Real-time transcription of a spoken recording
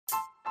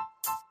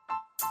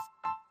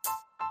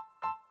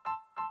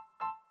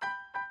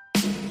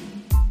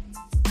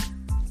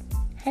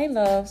Hey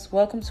loves,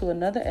 welcome to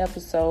another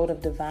episode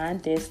of Divine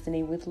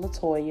Destiny with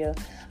Latoya.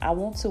 I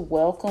want to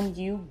welcome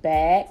you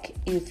back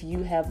if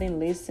you have been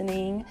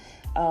listening.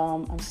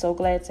 I'm so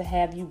glad to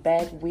have you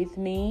back with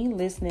me,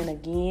 listening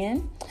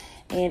again.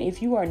 And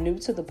if you are new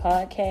to the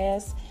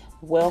podcast,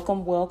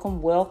 welcome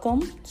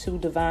to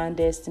Divine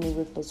Destiny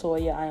with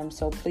Latoya. I am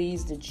so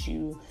pleased that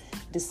you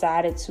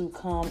decided to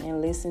come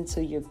and listen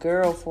to your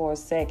girl for a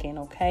second,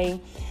 okay?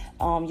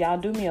 Y'all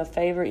do me a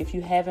favor, if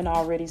you haven't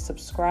already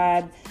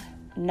subscribed.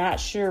 Not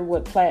sure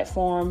what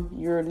platform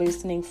you're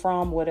listening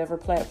from, whatever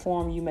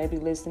platform you may be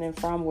listening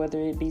from, whether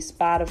it be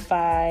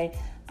Spotify,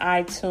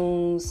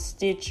 iTunes,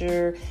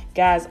 Stitcher.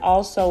 Guys,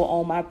 also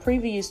on my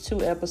previous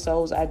 2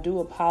 episodes, I do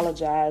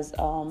apologize.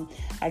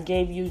 I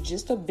gave you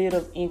just a bit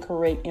of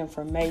incorrect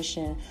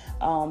information.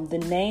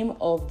 The name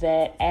of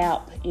that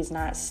app is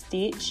not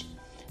Stitch.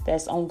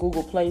 That's on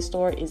Google Play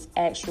Store. It's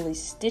actually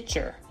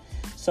Stitcher.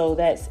 So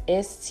that's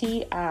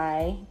Stitcher.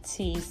 I'm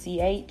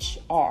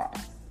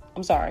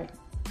sorry.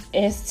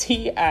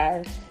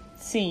 Stitcher.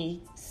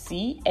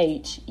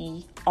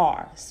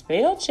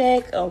 Spell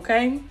check,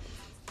 okay?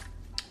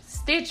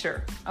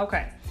 Stitcher.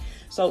 Okay.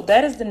 So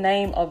that is the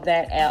name of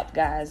that app,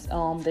 guys,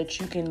 that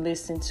you can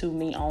listen to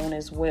me on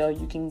as well.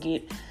 You can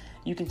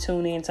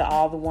tune into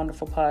all the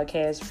wonderful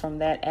podcasts from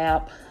that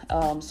app.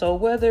 So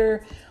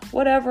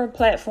whatever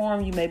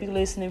platform you may be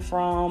listening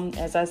from,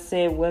 as I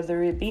said,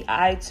 whether it be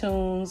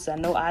iTunes, I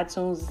know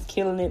iTunes is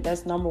killing it.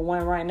 That's number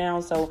 1 right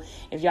now. So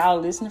if y'all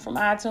are listening from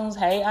iTunes,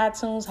 hey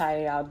iTunes, how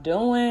y'all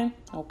doing?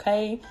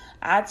 Okay,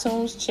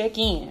 iTunes, check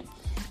in.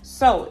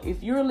 So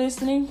if you're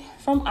listening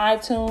from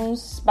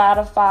iTunes,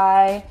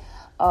 Spotify,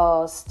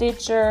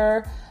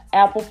 Stitcher,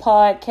 Apple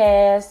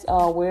Podcasts,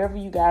 wherever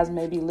you guys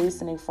may be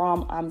listening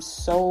from, I'm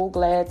so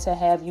glad to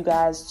have you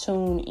guys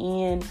tune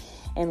in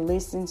and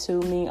listen to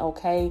me,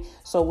 okay?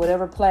 So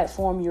whatever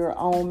platform you're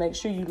on, make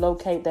sure you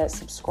locate that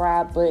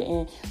subscribe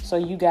button so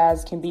you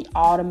guys can be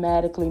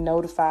automatically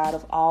notified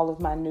of all of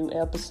my new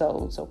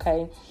episodes,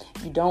 okay?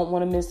 You don't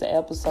want to miss an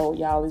episode,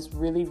 y'all. It's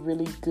really,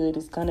 really good.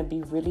 It's going to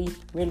be really,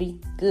 really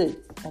good,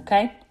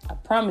 okay? I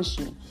promise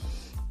you.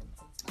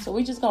 So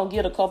we're just going to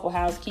get a couple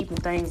housekeeping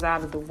things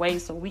out of the way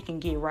so we can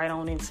get right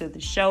on into the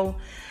show.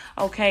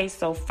 Okay,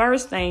 so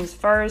first things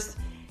first,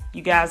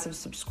 you guys have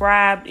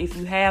subscribed. If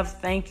you have,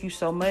 thank you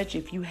so much.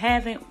 If you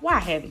haven't, why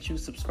haven't you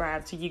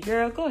subscribed to your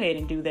girl? Go ahead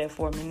and do that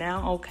for me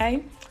now,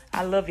 okay?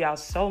 I love y'all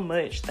so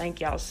much.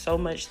 Thank y'all so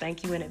much.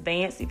 Thank you in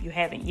advance if you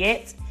haven't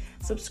yet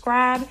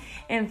subscribed.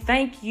 And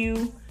thank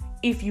you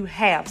if you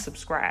have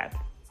subscribed.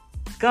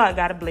 God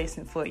got a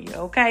blessing for you,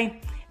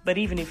 okay? But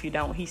even if you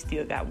don't, he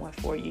still got one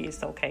for you.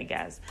 It's okay,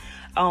 guys.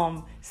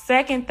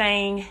 Second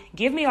thing,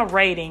 give me a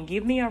rating.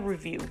 Give me a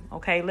review.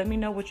 Okay, let me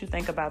know what you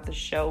think about the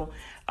show.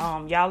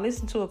 Y'all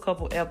listen to a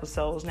couple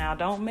episodes. Now,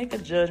 don't make a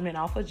judgment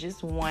off of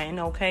just one,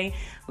 okay?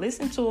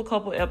 Listen to a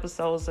couple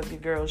episodes of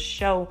your girl's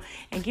show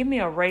and give me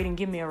a rating.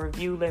 Give me a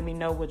review. Let me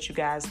know what you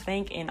guys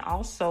think. And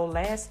also,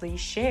 lastly,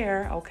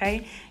 share,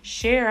 okay?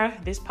 Share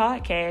this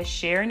podcast.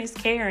 Sharing is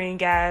caring,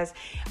 guys.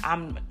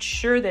 I'm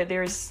sure that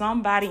there is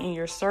somebody in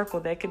your circle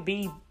that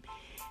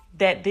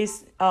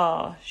this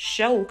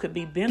show could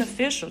be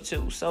beneficial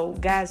to. So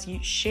guys, you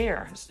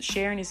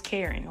sharing is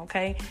caring,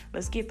 okay?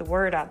 Let's get the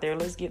word out there.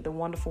 Let's get the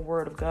wonderful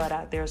word of God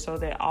out there so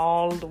that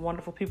all the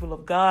wonderful people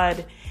of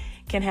God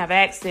can have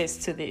access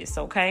to this,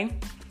 okay?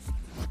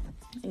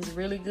 It's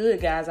really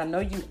good, guys. I know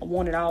you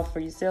want it all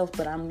for yourself,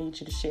 but I'm gonna need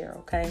you to share,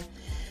 okay?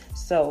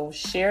 So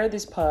share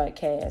this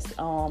podcast.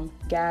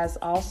 Guys,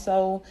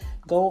 also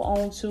go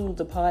on to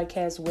the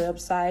podcast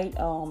website.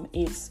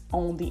 It's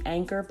on the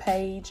Anchor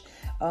page.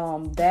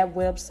 That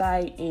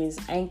website is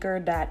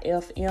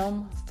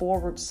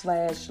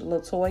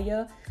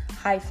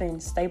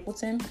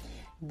anchor.fm/Latoya-Stapleton.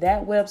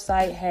 That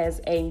website has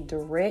a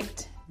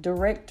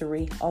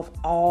directory of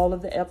all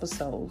of the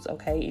episodes,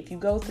 okay? If you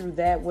go through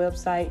that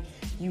website,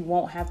 you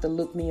won't have to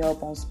look me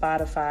up on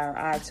Spotify or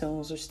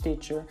iTunes or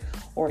Stitcher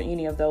or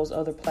any of those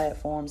other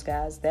platforms,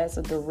 guys. That's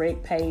a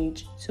direct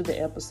page to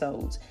the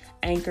episodes.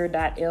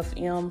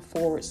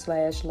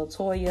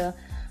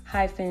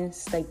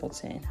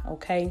 Anchor.fm/Latoya-Stapleton,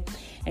 okay?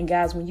 And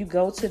guys, when you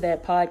go to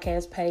that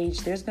podcast page,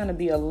 there's going to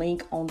be a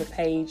link on the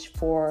page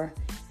for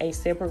a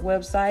separate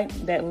website.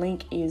 That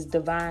link is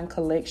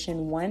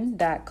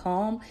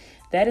divinecollection1.com.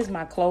 That is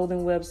my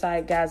clothing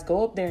website, guys.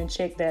 Go up there and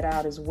check that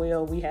out as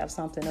well. We have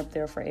something up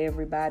there for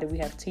everybody. We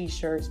have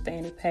t-shirts,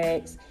 fanny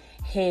packs,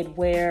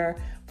 headwear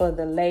for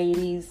the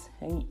ladies,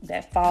 and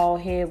that fall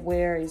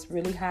headwear is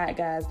really hot,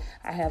 guys.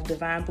 I have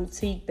Divine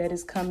Boutique that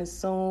is coming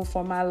soon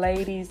for my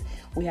ladies.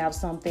 We have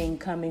something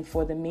coming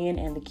for the men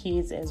and the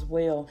kids as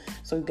well.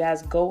 So you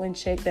guys go and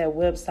check that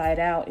website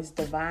out. It's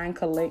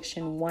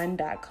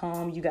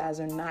divinecollection1.com. You guys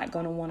are not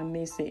going to want to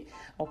miss it,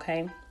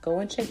 okay? Go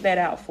and check that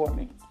out for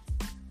me.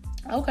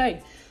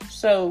 Okay,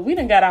 so we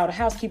done got all the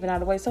housekeeping out of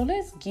the way, so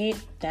let's get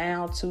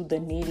down to the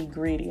nitty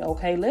gritty,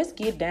 okay? Let's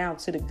get down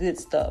to the good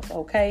stuff,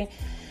 okay?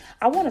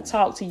 I want to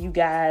talk to you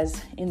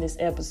guys in this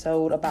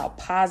episode about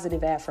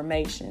positive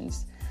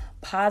affirmations.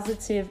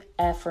 positive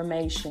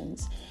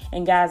affirmations.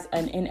 And guys,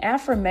 an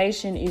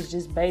affirmation is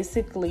just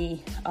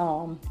basically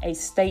a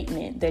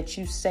statement that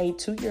you say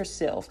to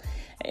yourself.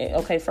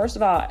 Okay, first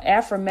of all,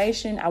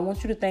 affirmation, I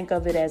want you to think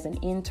of it as an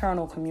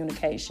internal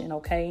communication,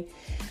 okay?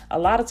 A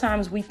lot of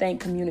times we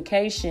think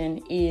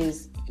communication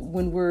is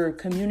when we're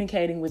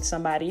communicating with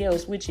somebody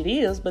else, which it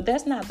is, but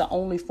that's not the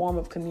only form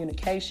of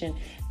communication.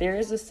 There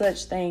is a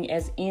such thing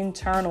as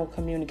internal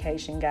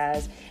communication,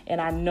 guys. And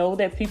I know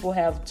that people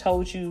have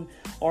told you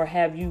or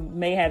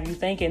may have you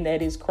thinking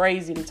that it's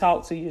crazy to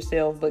talk to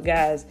yourself. But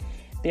guys,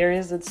 there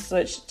is a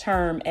such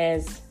term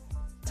as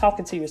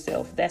talking to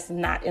yourself. That's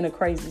not in a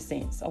crazy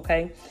sense,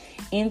 okay?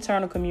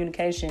 Internal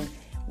communication.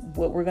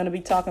 What we're going to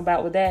be talking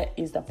about with that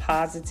is the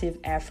positive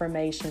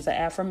affirmations. An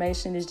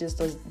affirmation is just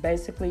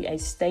basically a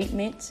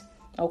statement,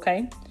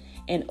 okay?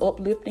 An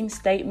uplifting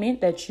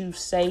statement that you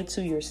say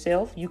to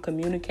yourself. You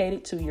communicate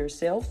it to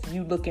yourself.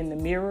 You look in the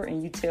mirror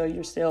and you tell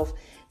yourself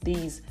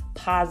these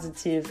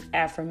positive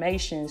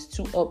affirmations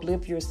to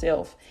uplift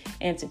yourself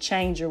and to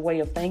change your way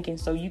of thinking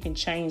so you can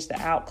change the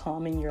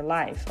outcome in your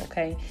life,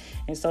 okay?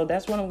 And so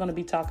that's what I'm going to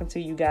be talking to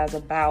you guys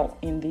about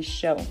in this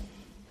show.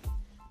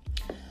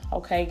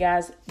 Okay,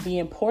 guys, the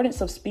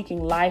importance of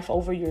speaking life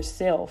over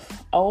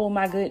yourself. Oh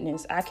my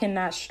goodness, I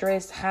cannot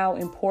stress how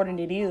important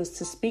it is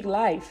to speak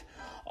life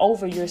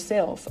over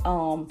yourself.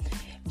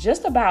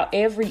 Just about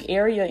every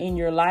area in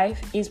your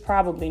life is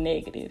probably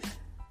negative.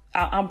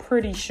 I'm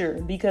pretty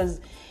sure, because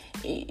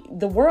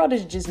the world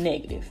is just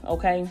negative,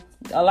 okay?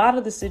 A lot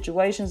of the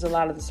situations, a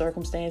lot of the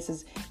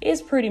circumstances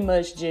is pretty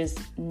much just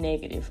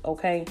negative,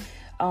 okay?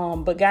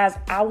 But guys,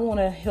 I want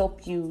to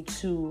help you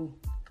to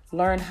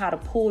learn how to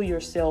pull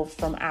yourself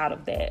from out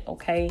of that,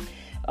 okay?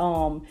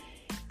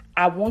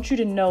 I want you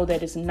to know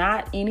that it's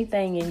not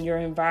anything in your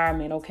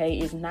environment, okay?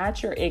 It's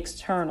not your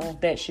external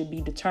that should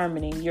be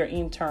determining your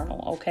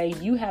internal, okay?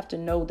 You have to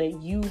know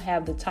that you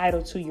have the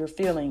title to your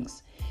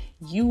feelings.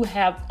 You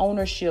have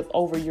ownership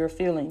over your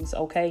feelings,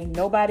 okay?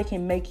 Nobody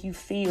can make you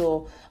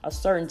feel a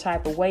certain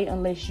type of way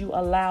unless you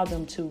allow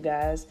them to,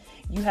 guys.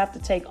 You have to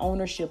take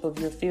ownership of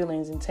your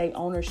feelings and take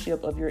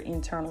ownership of your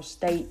internal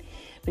state,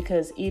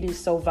 because it is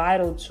so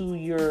vital to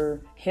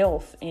your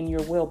health and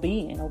your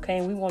well-being, okay?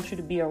 And we want you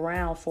to be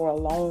around for a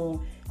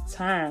long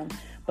time.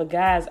 But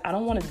guys, I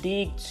don't want to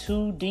dig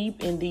too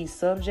deep in these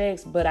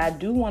subjects, but I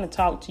do want to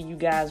talk to you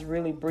guys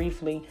really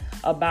briefly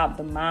about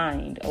the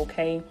mind,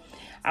 okay?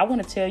 I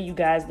want to tell you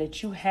guys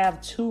that you have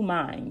two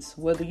minds.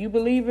 Whether you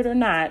believe it or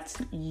not,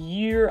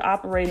 you're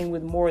operating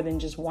with more than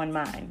just one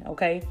mind,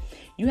 okay?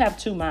 You have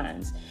two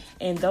minds.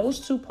 And those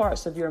two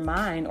parts of your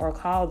mind are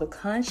called the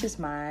conscious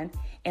mind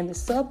and the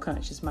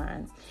subconscious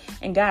mind.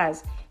 And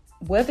guys,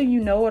 whether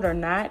you know it or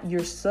not,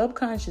 your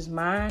subconscious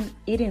mind,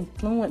 it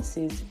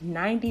influences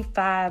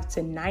 95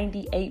 to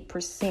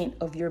 98%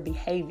 of your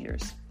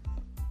behaviors,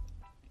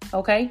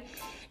 okay?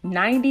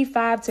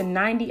 95 to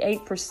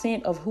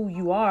 98% of who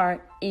you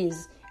are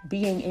is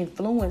being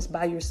influenced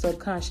by your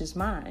subconscious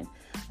mind,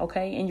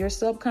 okay? And your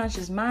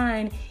subconscious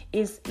mind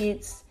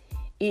it's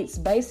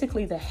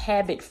basically the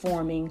habit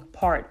forming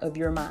part of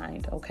your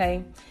mind,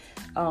 okay?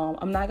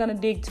 I'm not going to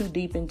dig too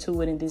deep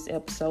into it in this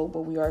episode,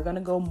 but we are going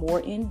to go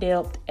more in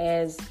depth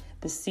as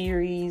the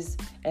series,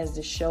 as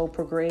the show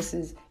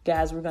progresses.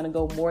 Guys, we're going to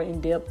go more in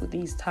depth with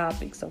these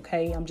topics,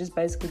 okay? I'm just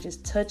basically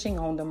just touching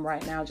on them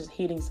right now, just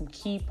hitting some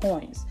key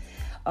points.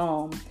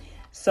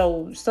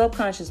 So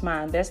subconscious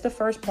mind, that's the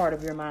first part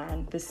of your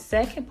mind. The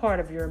second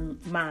part of your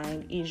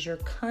mind is your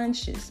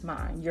conscious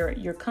mind.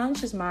 Your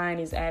conscious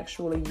mind is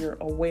actually your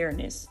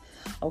awareness,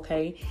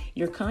 okay?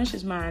 Your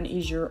conscious mind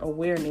is your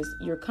awareness.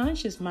 Your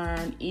conscious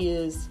mind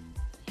is,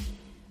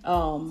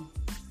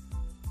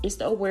 it's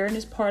the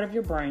awareness part of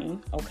your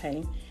brain,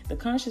 okay? The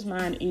conscious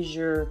mind is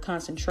your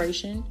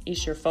concentration,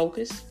 it's your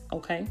focus,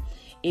 okay?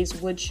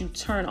 It's what you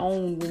turn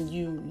on when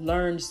you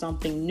learn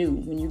something new.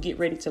 When you get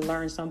ready to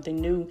learn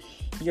something new,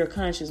 your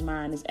conscious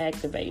mind is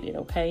activated,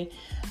 okay?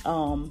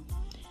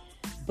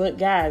 But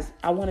guys,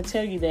 I want to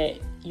tell you that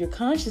your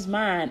conscious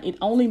mind, it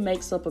only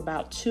makes up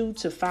about 2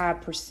 to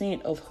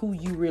 5% of who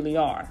you really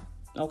are,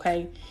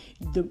 okay?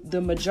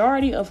 The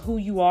majority of who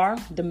you are,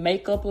 the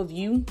makeup of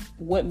you,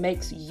 what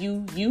makes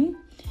you, you,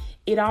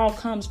 it all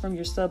comes from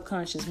your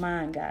subconscious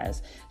mind,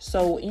 guys.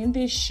 So in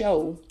this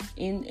show,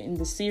 in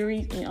the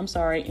series, in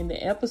the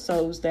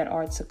episodes that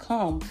are to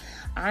come,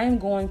 I am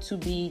going to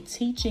be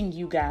teaching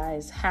you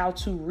guys how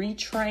to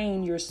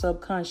retrain your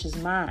subconscious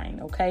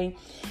mind, okay?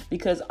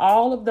 Because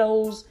all of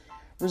those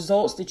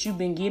results that you've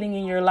been getting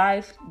in your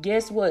life,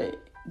 guess what?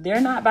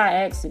 They're not by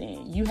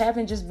accident. You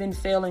haven't just been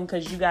failing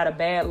because you got a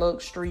bad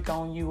luck streak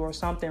on you or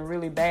something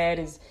really bad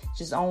is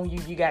just on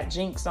you. You got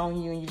jinx on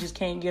you and you just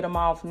can't get them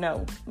off.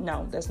 No,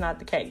 that's not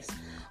the case.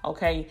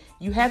 Okay.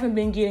 You haven't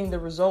been getting the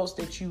results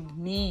that you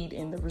need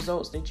and the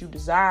results that you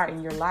desire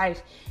in your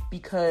life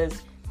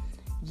because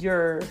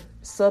your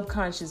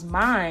subconscious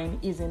mind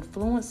is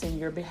influencing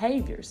your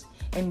behaviors.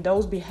 And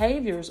those negative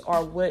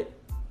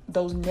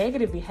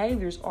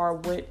behaviors are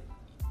what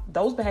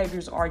those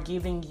behaviors are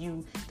giving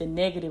you the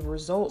negative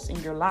results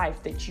in your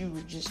life that you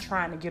were just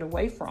trying to get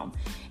away from.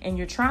 And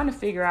you're trying to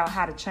figure out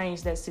how to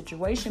change that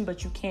situation,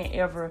 but you can't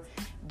ever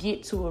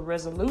get to a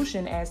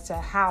resolution as to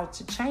how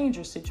to change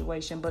your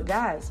situation. But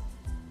guys,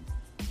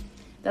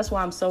 that's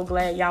why I'm so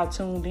glad y'all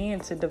tuned in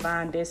to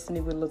Divine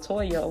Destiny with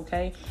Latoya,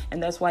 okay?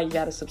 And that's why you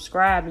got to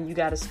subscribe and you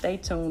got to stay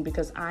tuned,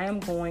 because I am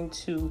going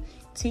to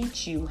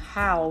teach you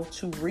how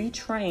to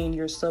retrain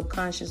your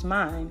subconscious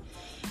mind.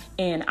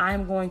 And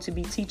I'm going to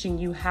be teaching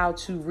you how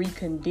to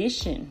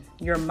recondition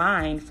your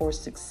mind for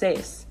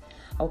success,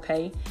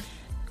 okay?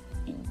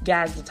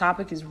 Guys, the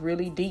topic is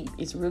really deep.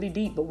 It's really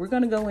deep, but we're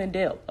going to go in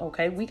depth,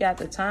 okay? We got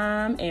the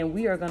time and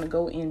we are going to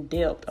go in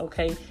depth,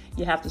 okay?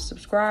 You have to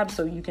subscribe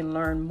so you can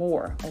learn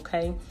more,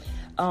 okay?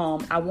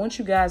 I want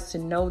you guys to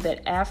know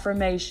that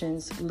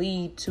affirmations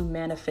lead to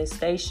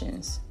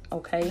manifestations,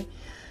 okay?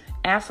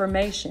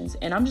 Affirmations.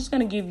 And I'm just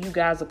going to give you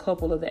guys a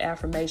couple of the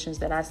affirmations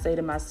that I say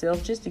to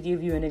myself, just to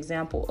give you an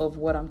example of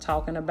what I'm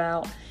talking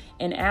about.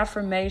 An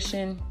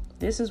affirmation,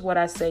 this is what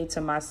I say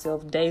to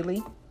myself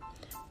daily,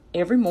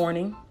 every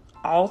morning,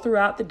 all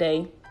throughout the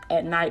day,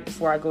 at night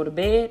before I go to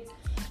bed.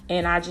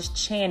 And I just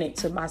chant it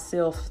to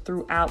myself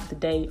throughout the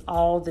day,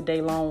 all the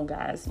day long,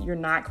 guys. You're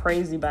not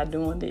crazy by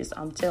doing this.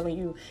 I'm telling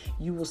you,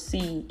 you will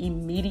see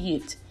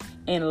immediate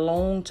and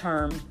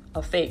long-term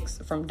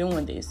effects from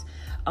doing this.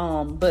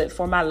 But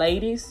for my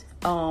ladies,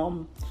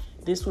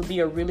 this would be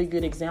a really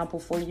good example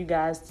for you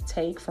guys to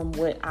take from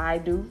what I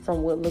do,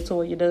 from what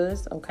Latoya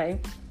does, okay?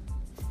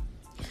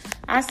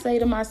 I say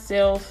to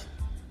myself,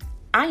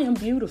 I am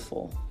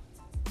beautiful.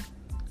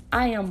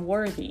 I am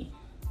worthy.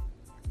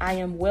 I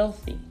am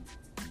wealthy.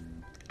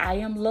 I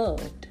am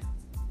loved.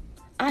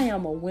 I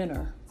am a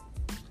winner.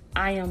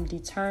 I am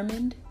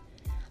determined.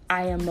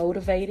 I am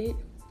motivated.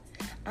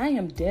 I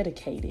am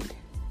dedicated.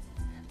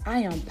 I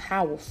am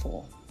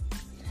powerful.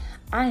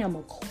 I am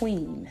a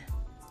queen.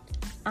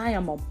 I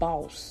am a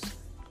boss.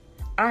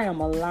 I am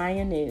a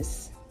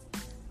lioness.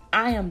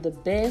 I am the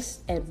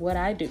best at what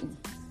I do.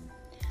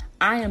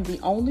 I am the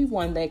only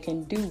one that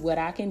can do what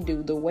I can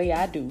do the way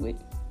I do it.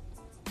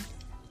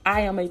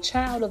 I am a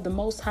child of the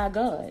Most High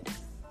God.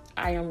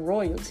 I am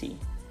royalty.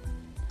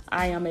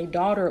 I am a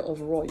daughter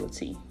of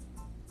royalty.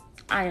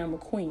 I am a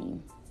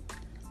queen.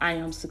 I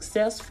am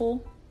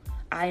successful.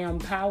 I am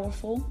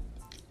powerful.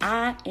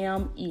 I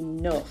am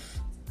enough.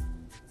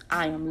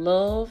 I am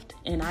loved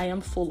and I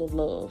am full of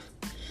love.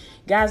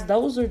 Guys,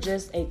 those are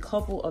just a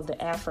couple of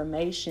the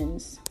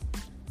affirmations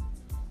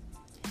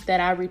that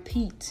I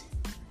repeat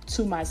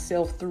to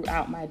myself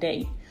throughout my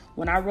day.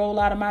 When I roll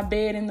out of my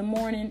bed in the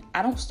morning,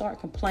 I don't start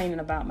complaining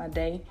about my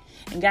day.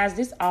 And guys,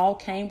 this all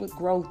came with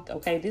growth,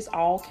 okay? This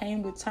all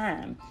came with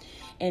time.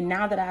 And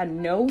now that I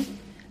know,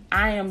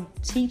 I am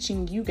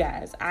teaching you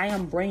guys. I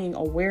am bringing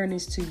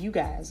awareness to you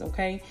guys,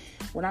 okay?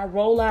 When I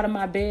roll out of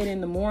my bed in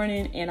the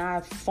morning and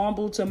I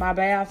fumble and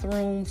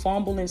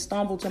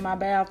stumble to my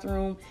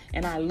bathroom,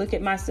 and I look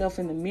at myself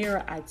in the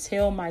mirror, I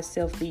tell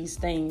myself these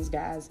things,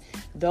 guys.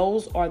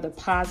 Those are the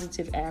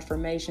positive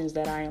affirmations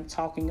that I am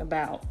talking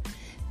about.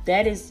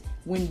 That is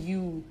when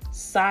you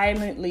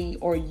silently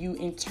or you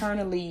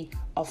internally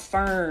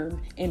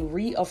affirm and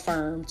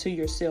reaffirm to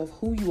yourself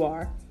who you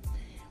are,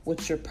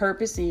 what your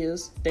purpose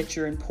is, that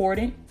you're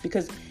important,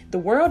 because the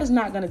world is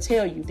not going to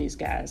tell you this,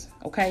 guys.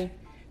 Okay.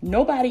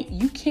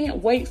 You can't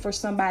wait for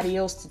somebody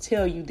else to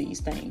tell you these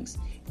things.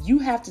 You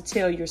have to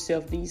tell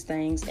yourself these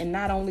things, and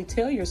not only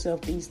tell yourself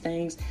these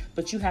things,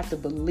 but you have to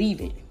believe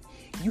it.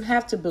 You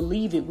have to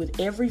believe it with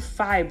every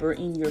fiber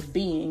in your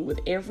being, with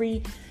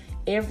every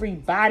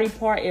body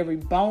part, every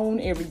bone,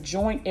 every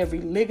joint, every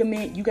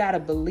ligament. You got to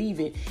believe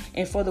it.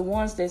 And for the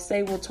ones that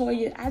say, well,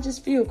 Toya, I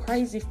just feel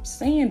crazy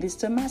saying this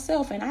to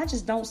myself, and I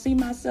just don't see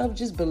myself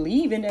just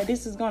believing that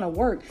this is going to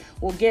work.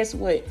 Well, guess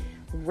what?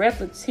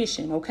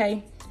 Repetition,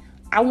 okay?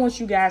 I want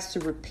you guys to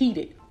repeat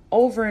it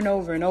over and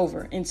over and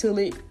over until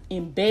it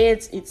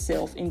embeds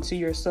itself into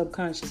your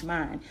subconscious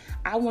mind.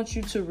 I want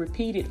you to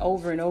repeat it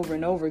over and over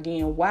and over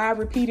again. Why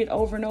repeat it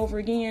over and over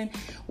again?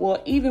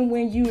 Well, even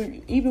when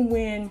you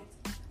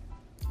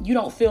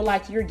don't feel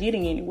like you're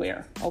getting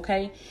anywhere,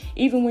 okay?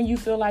 Even when you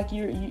feel like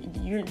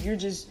you're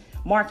just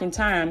marking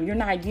time, you're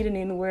not getting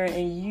anywhere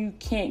and you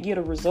can't get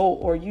a result,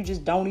 or you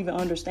just don't even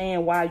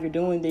understand why you're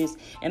doing this.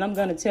 And I'm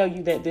going to tell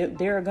you that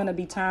there are going to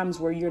be times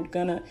where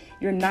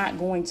you're not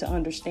going to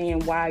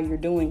understand why you're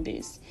doing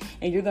this.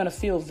 And you're going to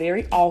feel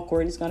very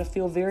awkward. It's going to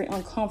feel very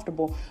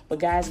uncomfortable. But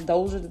guys,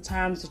 those are the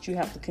times that you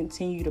have to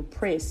continue to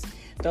press.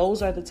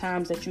 Those are the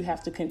times that you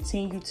have to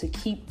continue to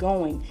keep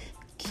going.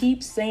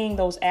 Keep saying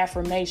those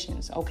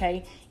affirmations,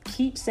 okay?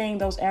 Keep saying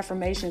those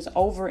affirmations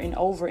over and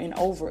over and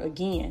over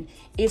again.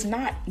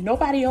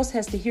 Nobody else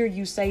has to hear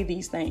you say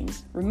these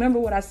things. Remember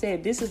what I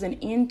said, this is an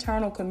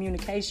internal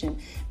communication.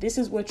 This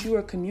is what you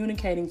are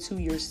communicating to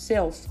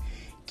yourself.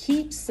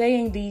 Keep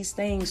saying these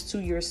things to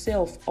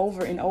yourself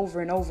over and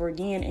over and over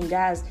again. And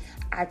guys,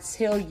 I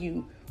tell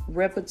you,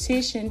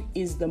 repetition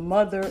is the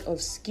mother of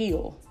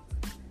skill.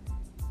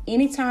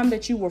 Anytime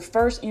that you were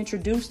first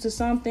introduced to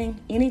something,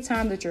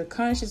 anytime that your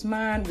conscious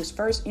mind was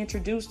first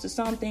introduced to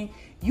something,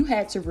 you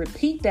had to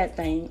repeat that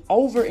thing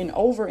over and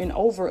over and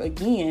over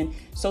again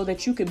so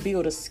that you could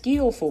build a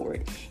skill for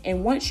it.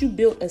 And once you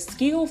built a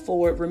skill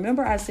for it,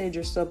 remember I said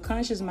your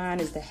subconscious mind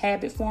is the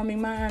habit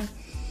forming mind.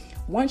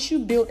 Once you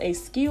built a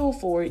skill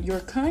for it, your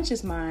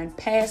conscious mind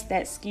passed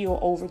that skill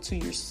over to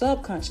your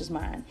subconscious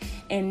mind.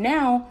 And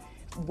now,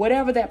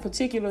 whatever that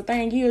particular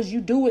thing is,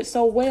 you do it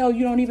so well,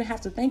 you don't even have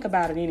to think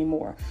about it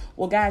anymore.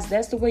 Well, guys,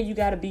 that's the way you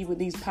got to be with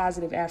these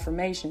positive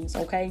affirmations,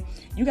 okay?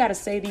 You got to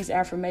say these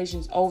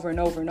affirmations over and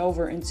over and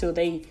over until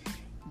they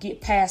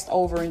get passed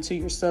over into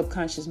your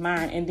subconscious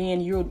mind. And then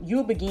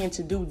you'll begin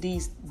to do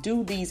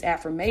these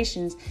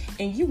affirmations,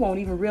 and you won't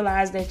even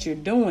realize that you're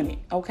doing it,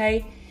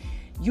 okay?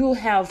 You'll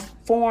have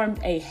formed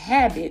a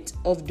habit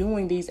of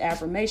doing these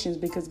affirmations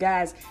because,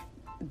 guys,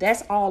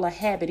 that's all a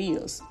habit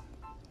is.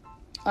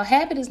 A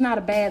habit is not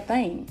a bad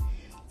thing.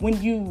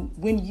 When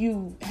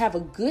you have a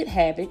good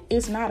habit,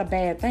 it's not a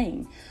bad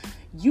thing.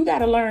 You got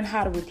to learn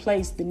how to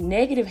replace the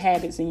negative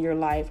habits in your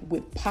life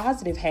with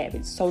positive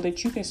habits so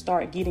that you can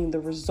start getting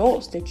the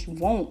results that you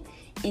want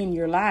in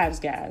your lives,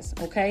 guys,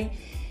 okay?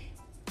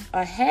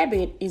 A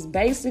habit is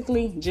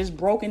basically just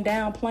broken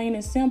down plain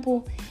and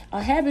simple.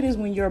 A habit is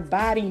when your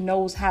body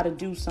knows how to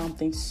do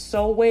something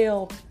so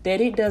well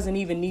that it doesn't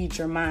even need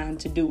your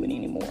mind to do it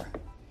anymore.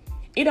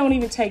 It don't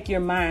even take your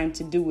mind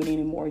to do it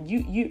anymore.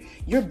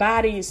 Your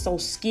body is so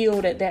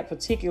skilled at that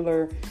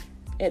particular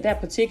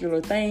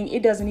thing,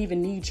 it doesn't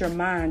even need your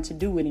mind to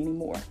do it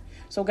anymore.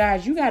 So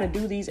guys, you got to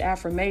do these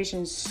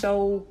affirmations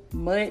so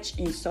much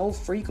and so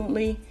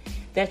frequently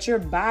that your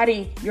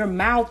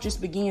mouth just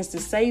begins to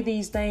say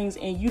these things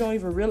and you don't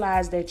even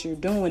realize that you're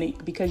doing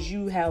it because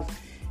you have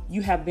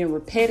been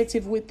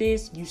repetitive with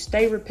this. You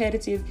stay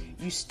repetitive.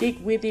 You stick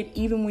with it.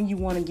 Even when you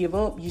want to give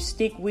up, you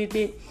stick with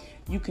it.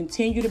 You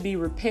continue to be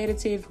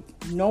repetitive,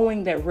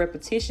 knowing that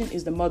repetition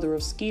is the mother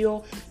of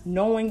skill,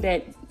 knowing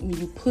that when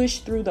you push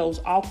through those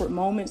awkward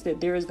moments,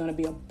 that there is going to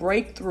be a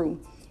breakthrough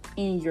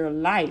in your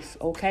life,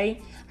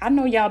 okay? I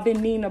know y'all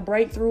been needing a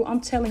breakthrough.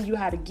 I'm telling you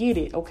how to get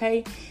it,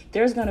 okay?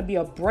 There's going to be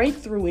a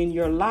breakthrough in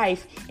your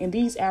life, and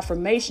these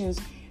affirmations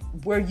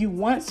where you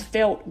once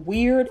felt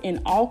weird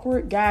and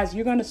awkward, guys,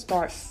 you're going to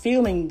start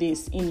feeling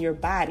this in your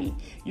body.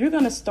 You're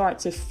going to start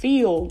to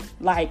feel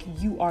like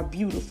you are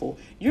beautiful.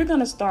 You're going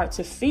to start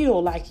to feel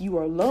like you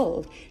are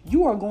loved.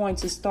 You are going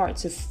to start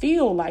to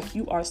feel like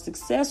you are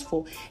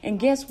successful. And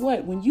guess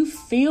what? When you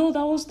feel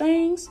those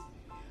things,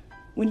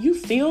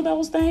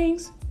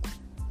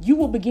 you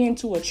will begin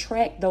to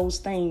attract those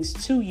things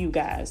to you,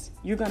 guys.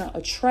 You're going to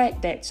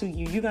attract that to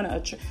you. You're going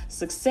to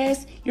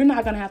success. You're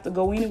not going to have to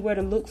go anywhere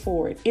to look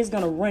for it. It's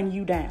going to run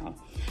you down.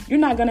 You're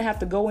not going to have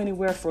to go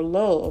anywhere for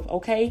love,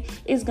 okay?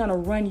 It's going to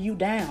run you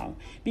down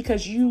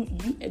because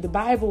the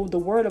Bible, the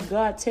word of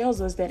God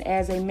tells us that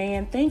as a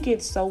man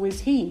thinketh, so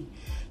is he.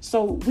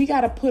 So we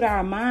got to put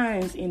our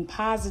minds in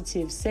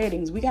positive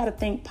settings. We got to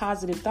think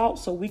positive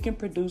thoughts so we can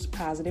produce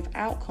positive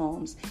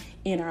outcomes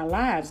in our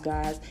lives,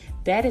 guys.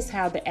 That is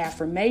how the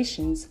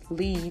affirmations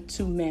lead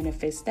to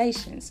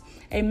manifestations.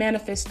 A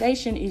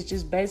manifestation is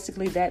just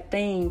basically that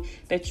thing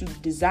that you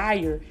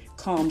desire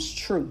comes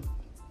true.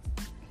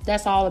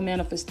 That's all a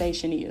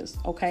manifestation is,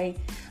 okay?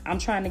 I'm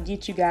trying to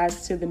get you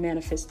guys to the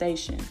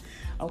manifestation,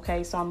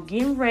 okay? So I'm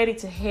getting ready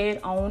to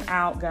head on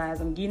out, guys.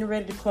 I'm getting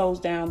ready to close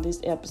down this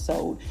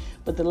episode.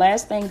 But the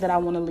last thing that I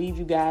want to leave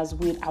you guys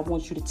with, I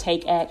want you to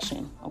take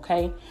action,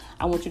 okay?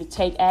 I want you to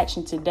take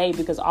action today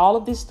because all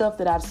of this stuff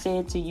that I've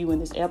said to you in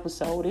this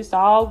episode, it's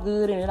all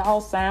good and it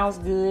all sounds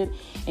good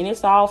and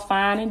it's all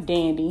fine and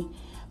dandy,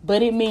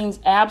 but it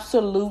means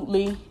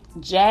absolutely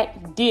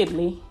jack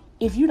diddly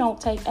if you don't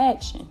take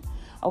action.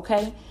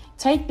 Okay,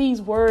 take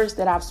these words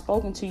that I've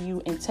spoken to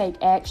you and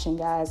take action,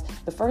 guys.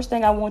 The first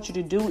thing I want you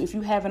to do, if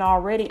you haven't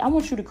already, I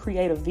want you to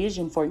create a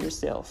vision for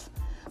yourself.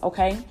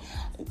 Okay,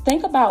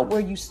 think about where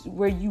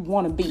you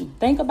want to be.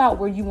 Think about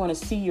where you want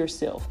to see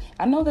yourself.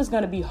 I know that's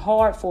going to be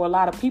hard for a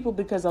lot of people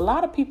because a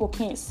lot of people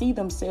can't see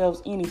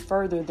themselves any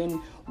further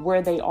than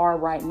where they are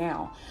right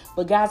now.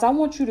 But guys, I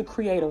want you to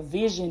create a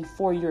vision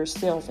for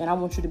yourself and I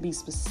want you to be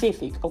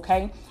specific.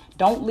 Okay,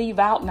 don't leave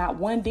out not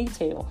one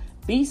detail.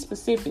 Be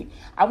specific.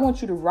 I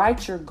want you to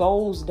write your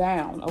goals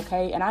down,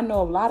 okay? And I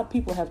know a lot of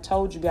people have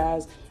told you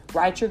guys,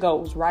 write your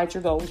goals, write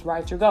your goals,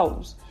 write your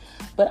goals.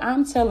 But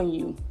I'm telling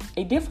you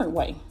a different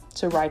way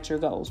to write your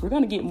goals. We're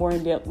going to get more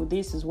in depth with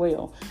this as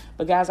well.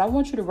 But guys, I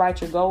want you to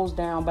write your goals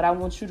down, but I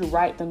want you to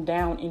write them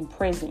down in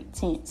present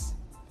tense.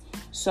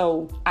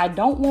 So I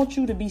don't want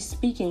you to be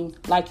speaking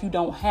like you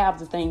don't have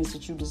the things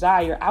that you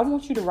desire. I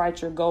want you to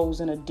write your goals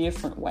in a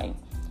different way.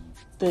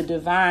 The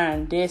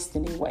divine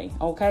destiny way,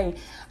 okay?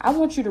 I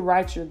want you to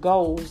write your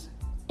goals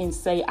and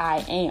say, I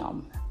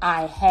am,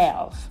 I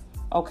have,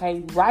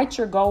 okay? Write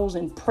your goals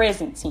in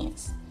present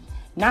tense,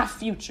 not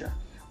future.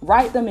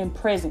 Write them in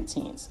present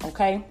tense,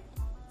 okay?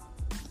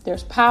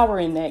 There's power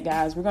in that,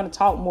 guys. We're going to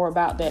talk more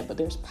about that, but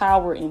there's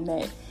power in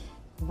that.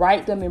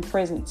 Write them in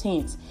present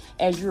tense.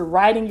 As you're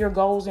writing your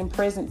goals in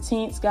present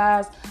tense,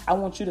 guys, I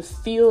want you to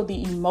feel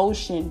the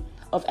emotion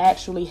of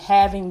actually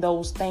having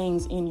those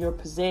things in your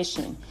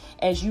possession.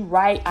 As you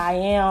write, I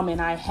am and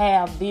I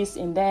have this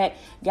and that,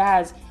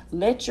 guys,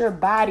 let your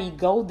body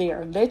go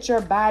there. Let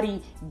your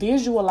body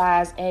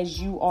visualize as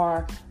you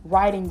are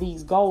writing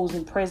these goals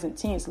in present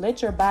tense.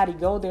 Let your body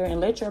go there and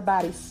let your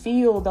body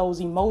feel those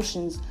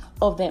emotions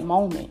of that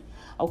moment.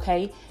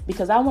 Okay?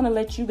 Because I want to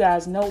let you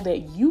guys know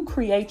that you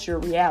create your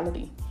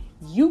reality.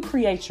 You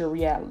create your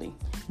reality.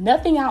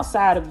 Nothing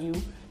outside of you,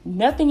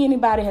 nothing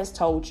anybody has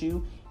told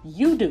you.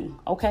 You do,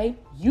 okay?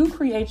 You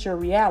create your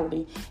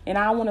reality. And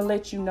I want to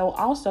let you know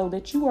also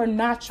that you are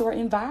not your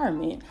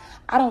environment.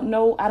 I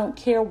don't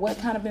care what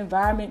kind of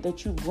environment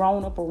that you've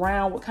grown up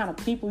around, what kind of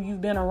people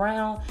you've been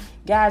around.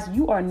 Guys,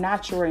 you are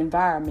not your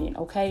environment,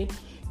 okay?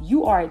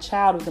 You are a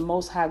child of the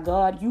Most High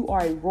God. You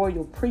are a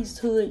royal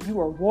priesthood.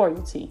 You are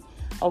royalty,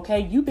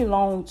 okay? You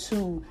belong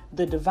to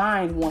the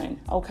divine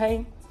one,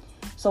 okay?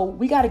 So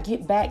we got to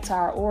get back to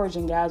our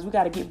origin, guys. We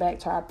got to get back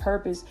to our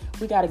purpose.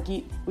 We got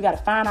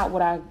to find out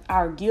what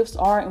our gifts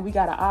are, and we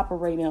got to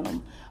operate in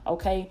them.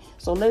 Okay.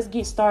 So let's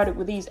get started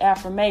with these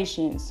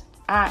affirmations.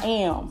 I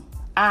am,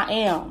 I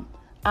am,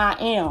 I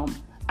am,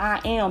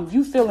 I am.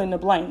 You fill in the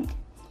blank.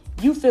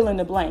 You fill in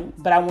the blank,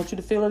 but I want you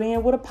to fill it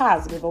in with a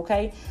positive.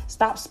 Okay.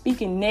 Stop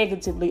speaking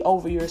negatively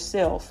over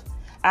yourself.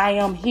 I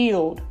am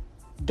healed.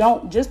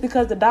 Just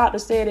because the doctor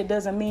said it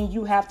doesn't mean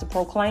you have to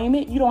proclaim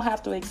it. You don't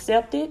have to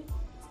accept it.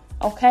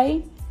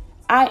 Okay,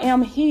 I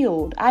am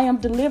healed. I am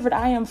delivered.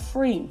 I am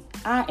free.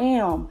 I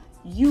am.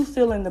 You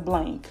fill in the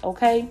blank.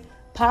 Okay,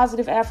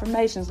 positive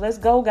affirmations. Let's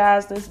go,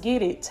 guys. Let's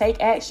get it.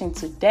 Take action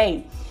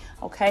today.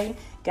 Okay,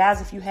 guys,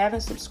 if you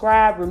haven't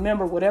subscribed,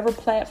 remember, whatever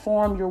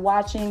platform you're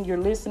watching, you're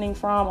listening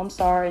from, I'm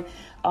sorry.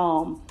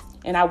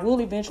 And I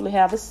will eventually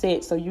have a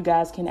set so you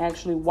guys can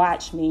actually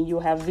watch me. You'll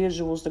have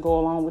visuals to go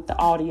along with the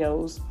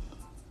audios.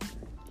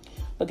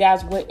 But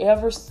guys,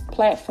 whatever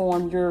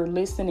platform you're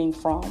listening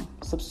from,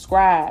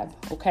 subscribe,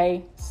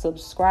 okay?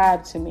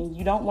 Subscribe to me.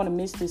 You don't want to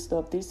miss this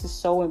stuff. This is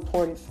so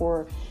important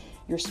for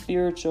your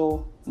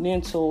spiritual,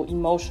 mental,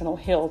 emotional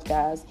health,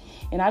 guys.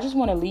 And I just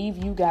want to leave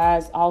you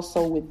guys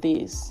also with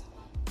this.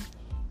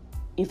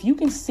 If you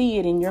can see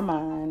it in your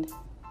mind,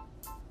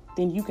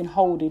 then you can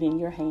hold it in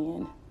your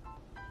hand.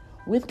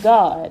 With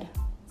God,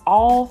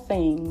 all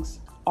things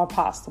are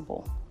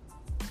possible.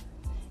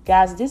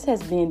 Guys, this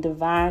has been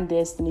Divine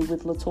Destiny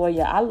with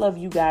Latoya. I love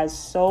you guys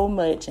so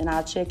much, and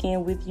I'll check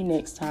in with you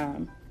next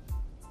time.